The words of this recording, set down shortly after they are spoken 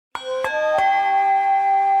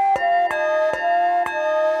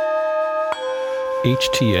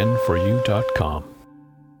HTN4U.com.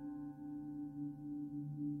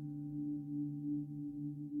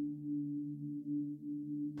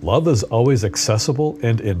 Love is always accessible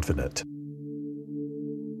and infinite.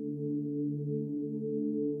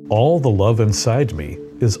 All the love inside me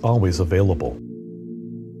is always available.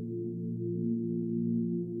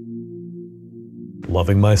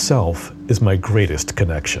 Loving myself is my greatest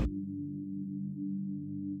connection.